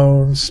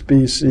unknown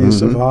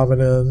species of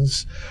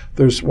hominins.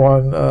 There's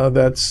one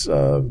that's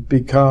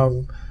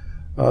become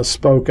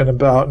spoken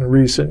about in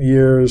recent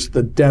years,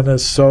 the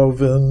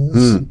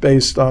Denisovans,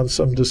 based on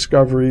some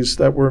discoveries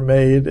that were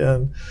made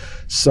in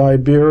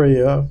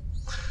Siberia.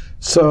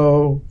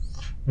 So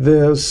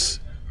this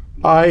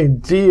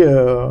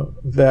idea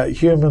that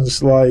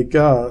humans like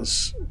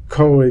us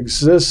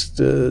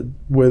coexisted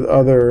with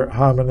other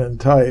hominin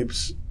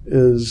types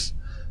is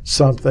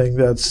something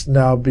that's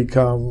now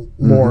become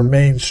more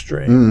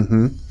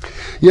mainstream.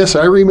 Yes,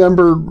 I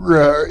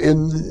remember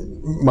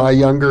in my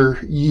younger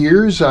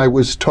years, I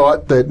was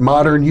taught that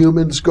modern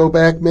humans go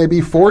back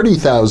maybe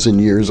 40,000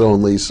 years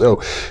only.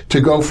 So to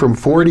go from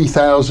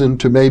 40,000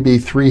 to maybe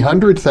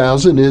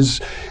 300,000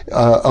 is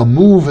a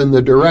move in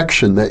the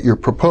direction that you're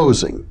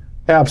proposing.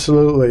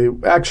 Absolutely.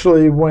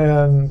 Actually,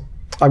 when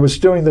I was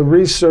doing the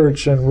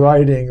research and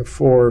writing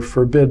for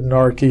Forbidden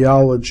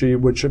Archaeology,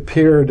 which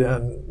appeared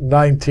in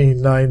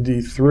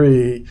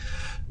 1993,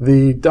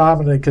 the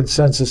dominant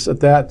consensus at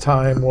that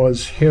time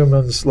was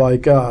humans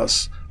like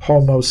us.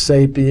 Homo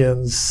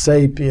sapiens,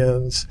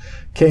 sapiens,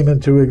 came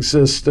into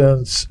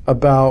existence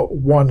about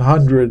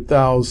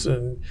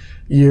 100,000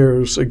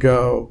 years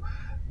ago.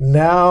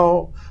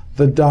 Now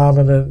the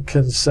dominant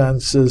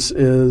consensus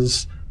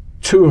is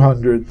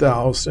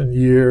 200,000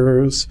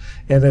 years,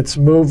 and it's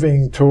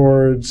moving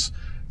towards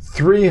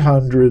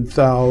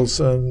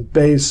 300,000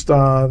 based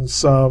on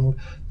some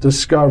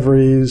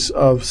discoveries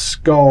of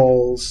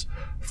skulls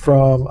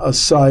from a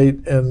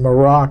site in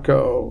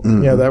Morocco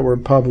that were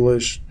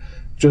published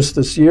just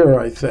this year,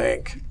 I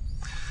think,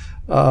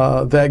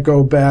 that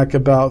go back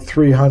about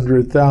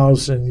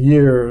 300,000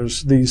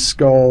 years. These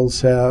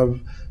skulls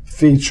have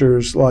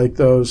features like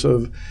those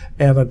of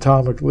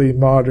anatomically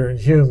modern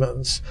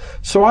humans.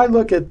 So I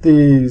look at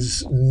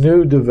these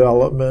new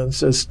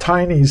developments as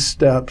tiny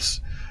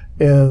steps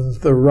in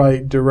the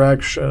right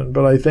direction,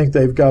 but I think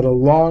they've got a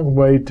long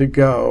way to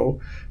go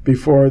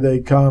before they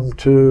come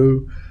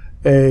to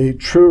a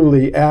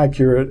truly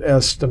accurate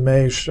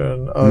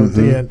estimation of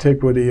the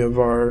antiquity of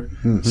our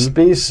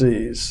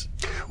species.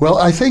 Well,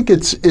 I think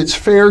it's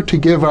fair to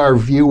give our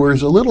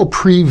viewers a little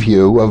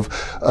preview of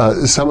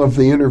some of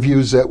the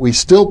interviews that we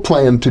still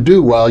plan to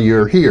do while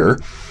you're here.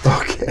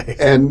 Okay.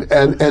 And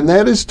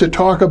that is to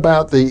talk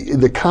about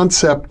the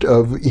concept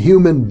of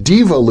human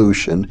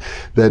devolution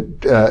that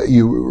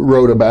you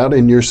wrote about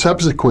in your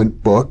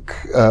subsequent book,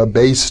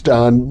 based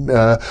on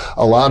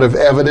a lot of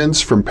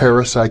evidence from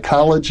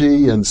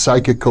parapsychology and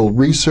psychical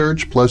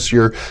research, plus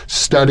your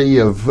study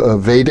of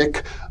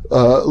Vedic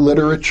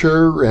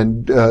literature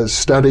and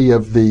study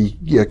of the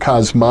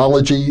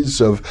cosmologies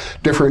of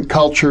different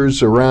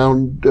cultures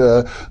around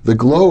the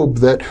globe,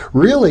 that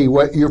really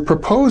what you're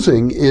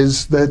proposing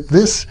is that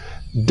this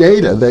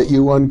data that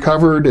you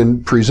uncovered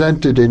and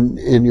presented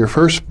in your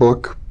first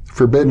book,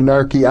 Forbidden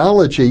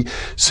Archaeology,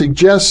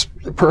 suggests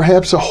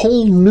perhaps a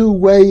whole new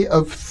way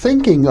of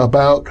thinking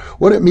about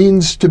what it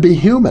means to be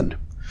human.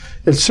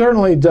 It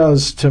certainly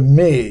does to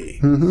me.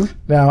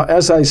 Now,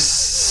 as I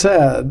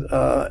said,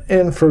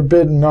 in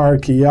Forbidden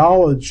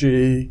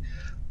Archaeology,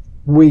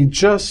 we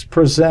just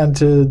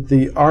presented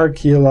the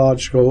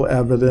archaeological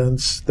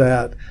evidence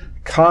that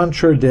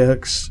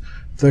contradicts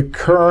the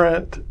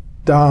current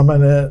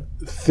dominant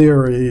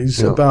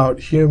theories about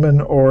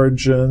human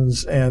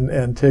origins and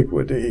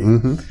antiquity.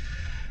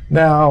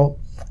 Now,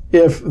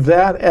 if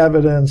that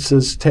evidence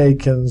is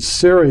taken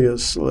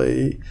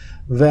seriously,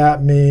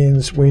 that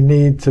means we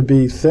need to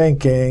be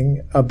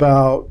thinking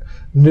about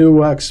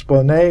new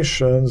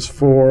explanations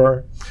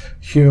for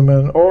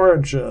human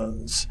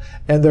origins.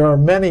 And there are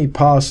many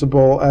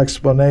possible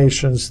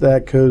explanations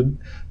that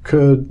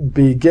could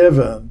be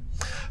given.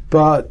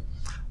 But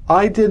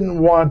I didn't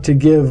want to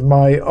give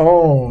my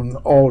own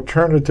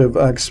alternative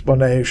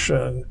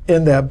explanation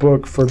in that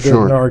book,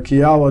 Forbidden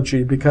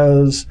Archaeology,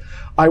 because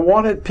I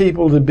wanted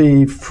people to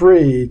be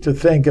free to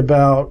think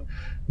about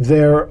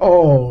their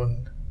own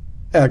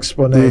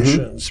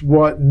explanations,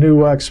 what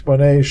new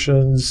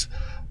explanations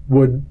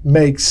would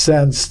make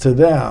sense to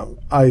them.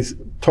 I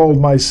told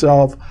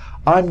myself,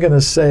 I'm going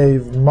to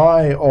save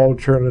my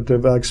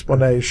alternative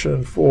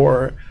explanation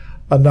for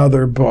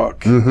another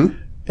book, and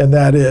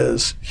that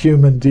is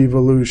Human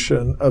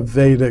Devolution, a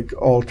Vedic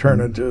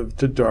alternative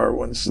to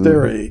Darwin's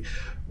theory,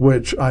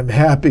 which I'm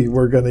happy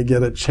we're going to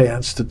get a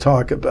chance to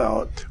talk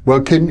about.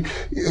 Well,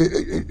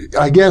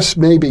 I guess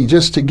maybe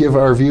just to give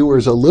our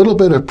viewers a little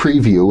bit of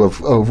preview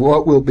of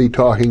what we'll be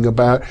talking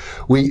about,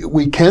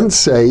 we can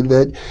say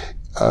that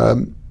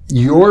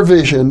your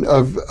vision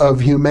of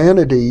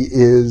humanity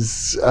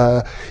is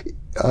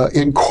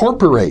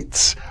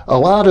incorporates a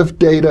lot of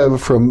data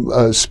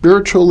from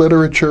spiritual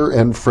literature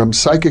and from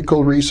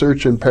psychical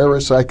research and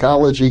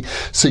parapsychology,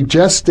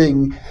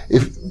 suggesting,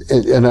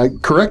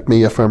 correct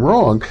me if I'm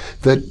wrong,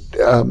 that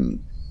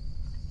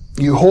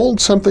you hold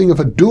something of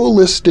a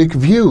dualistic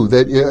view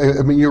that,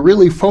 I mean, you're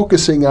really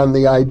focusing on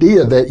the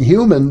idea that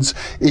humans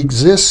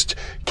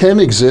can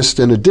exist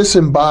in a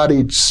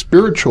disembodied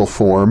spiritual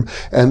form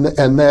and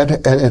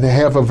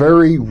have a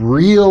very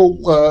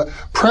real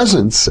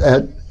presence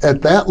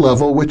at that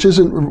level, which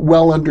isn't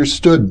well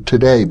understood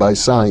today by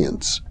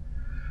science.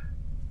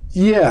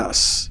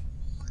 Yes.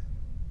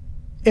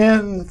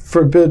 In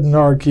Forbidden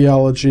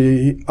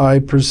Archaeology, I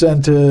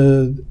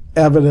presented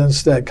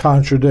evidence that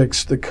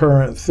contradicts the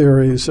current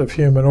theories of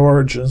human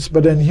origins.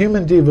 But in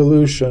Human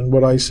Devolution,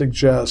 what I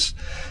suggest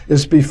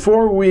is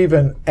before we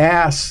even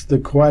ask the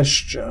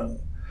question,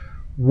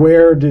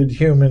 where did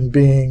human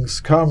beings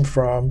come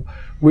from,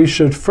 we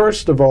should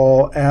first of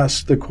all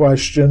ask the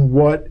question,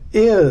 what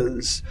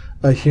is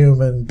a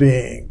human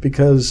being?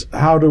 Because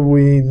how do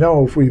we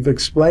know if we've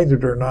explained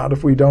it or not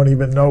if we don't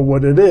even know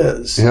what it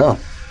is? Yeah.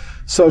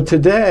 So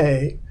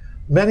today,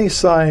 many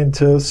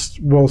scientists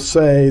will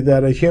say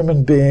that a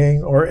human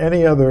being or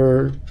any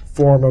other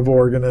form of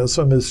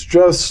organism is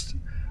just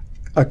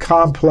a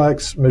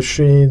complex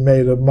machine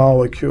made of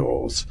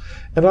molecules.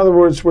 In other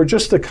words, we're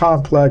just a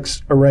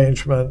complex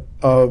arrangement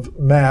of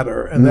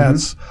matter, and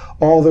that's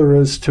all there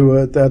is to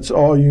it. That's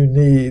all you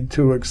need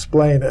to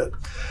explain it.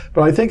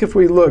 But I think if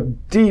we look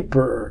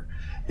deeper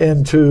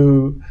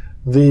into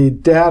the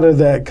data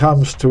that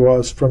comes to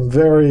us from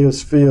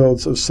various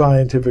fields of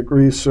scientific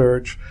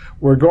research,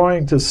 we're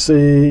going to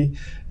see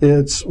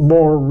it's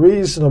more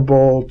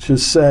reasonable to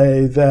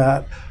say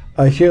that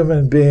a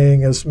human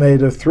being is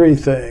made of three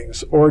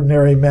things.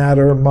 Ordinary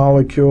matter,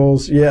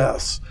 molecules,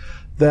 yes,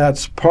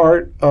 that's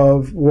part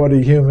of what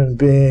a human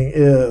being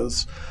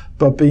is.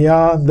 But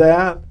beyond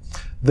that,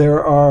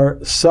 there are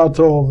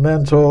subtle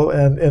mental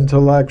and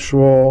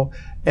intellectual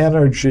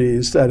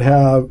energies that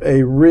have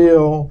a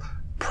real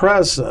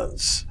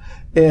presence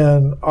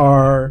in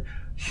our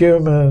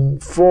human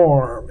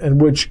form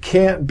and which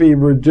can't be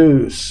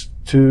reduced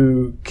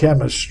to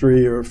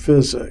chemistry or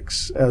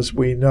physics as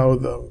we know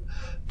them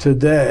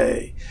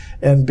today.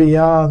 And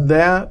beyond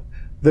that,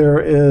 there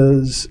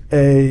is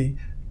a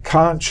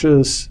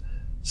conscious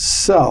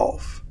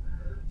self.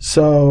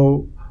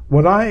 So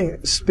when I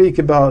speak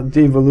about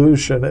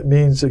devolution, it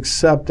means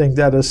accepting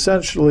that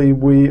essentially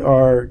we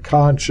are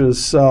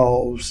conscious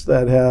selves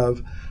that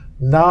have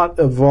not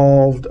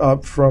evolved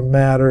up from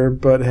matter,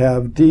 but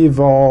have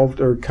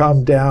devolved or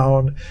come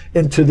down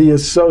into the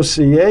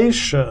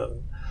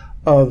association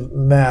of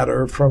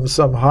matter from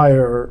some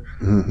higher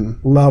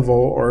level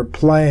or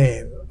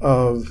plane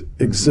of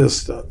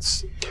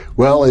existence.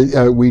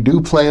 Well, we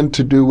do plan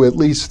to do at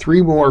least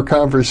 3 more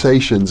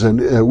conversations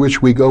in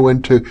which we go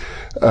into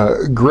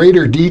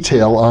greater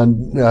detail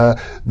on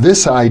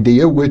this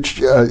idea, which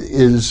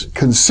is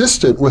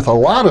consistent with a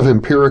lot of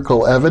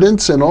empirical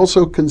evidence and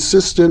also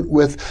consistent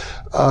with,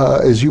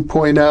 as you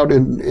point out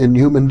in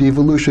Human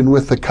Devolution,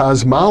 with the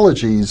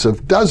cosmologies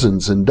of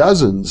dozens and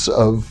dozens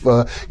of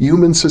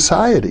human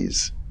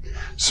societies.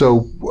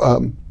 So,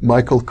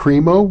 Michael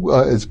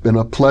Cremo, it's been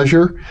a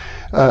pleasure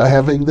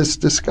having this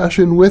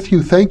discussion with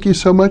you. Thank you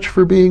so much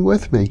for being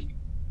with me.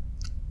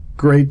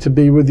 Great to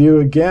be with you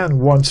again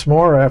once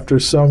more after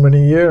so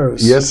many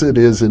years. Yes, it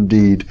is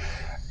indeed.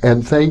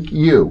 And thank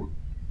you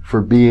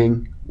for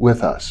being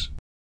with us.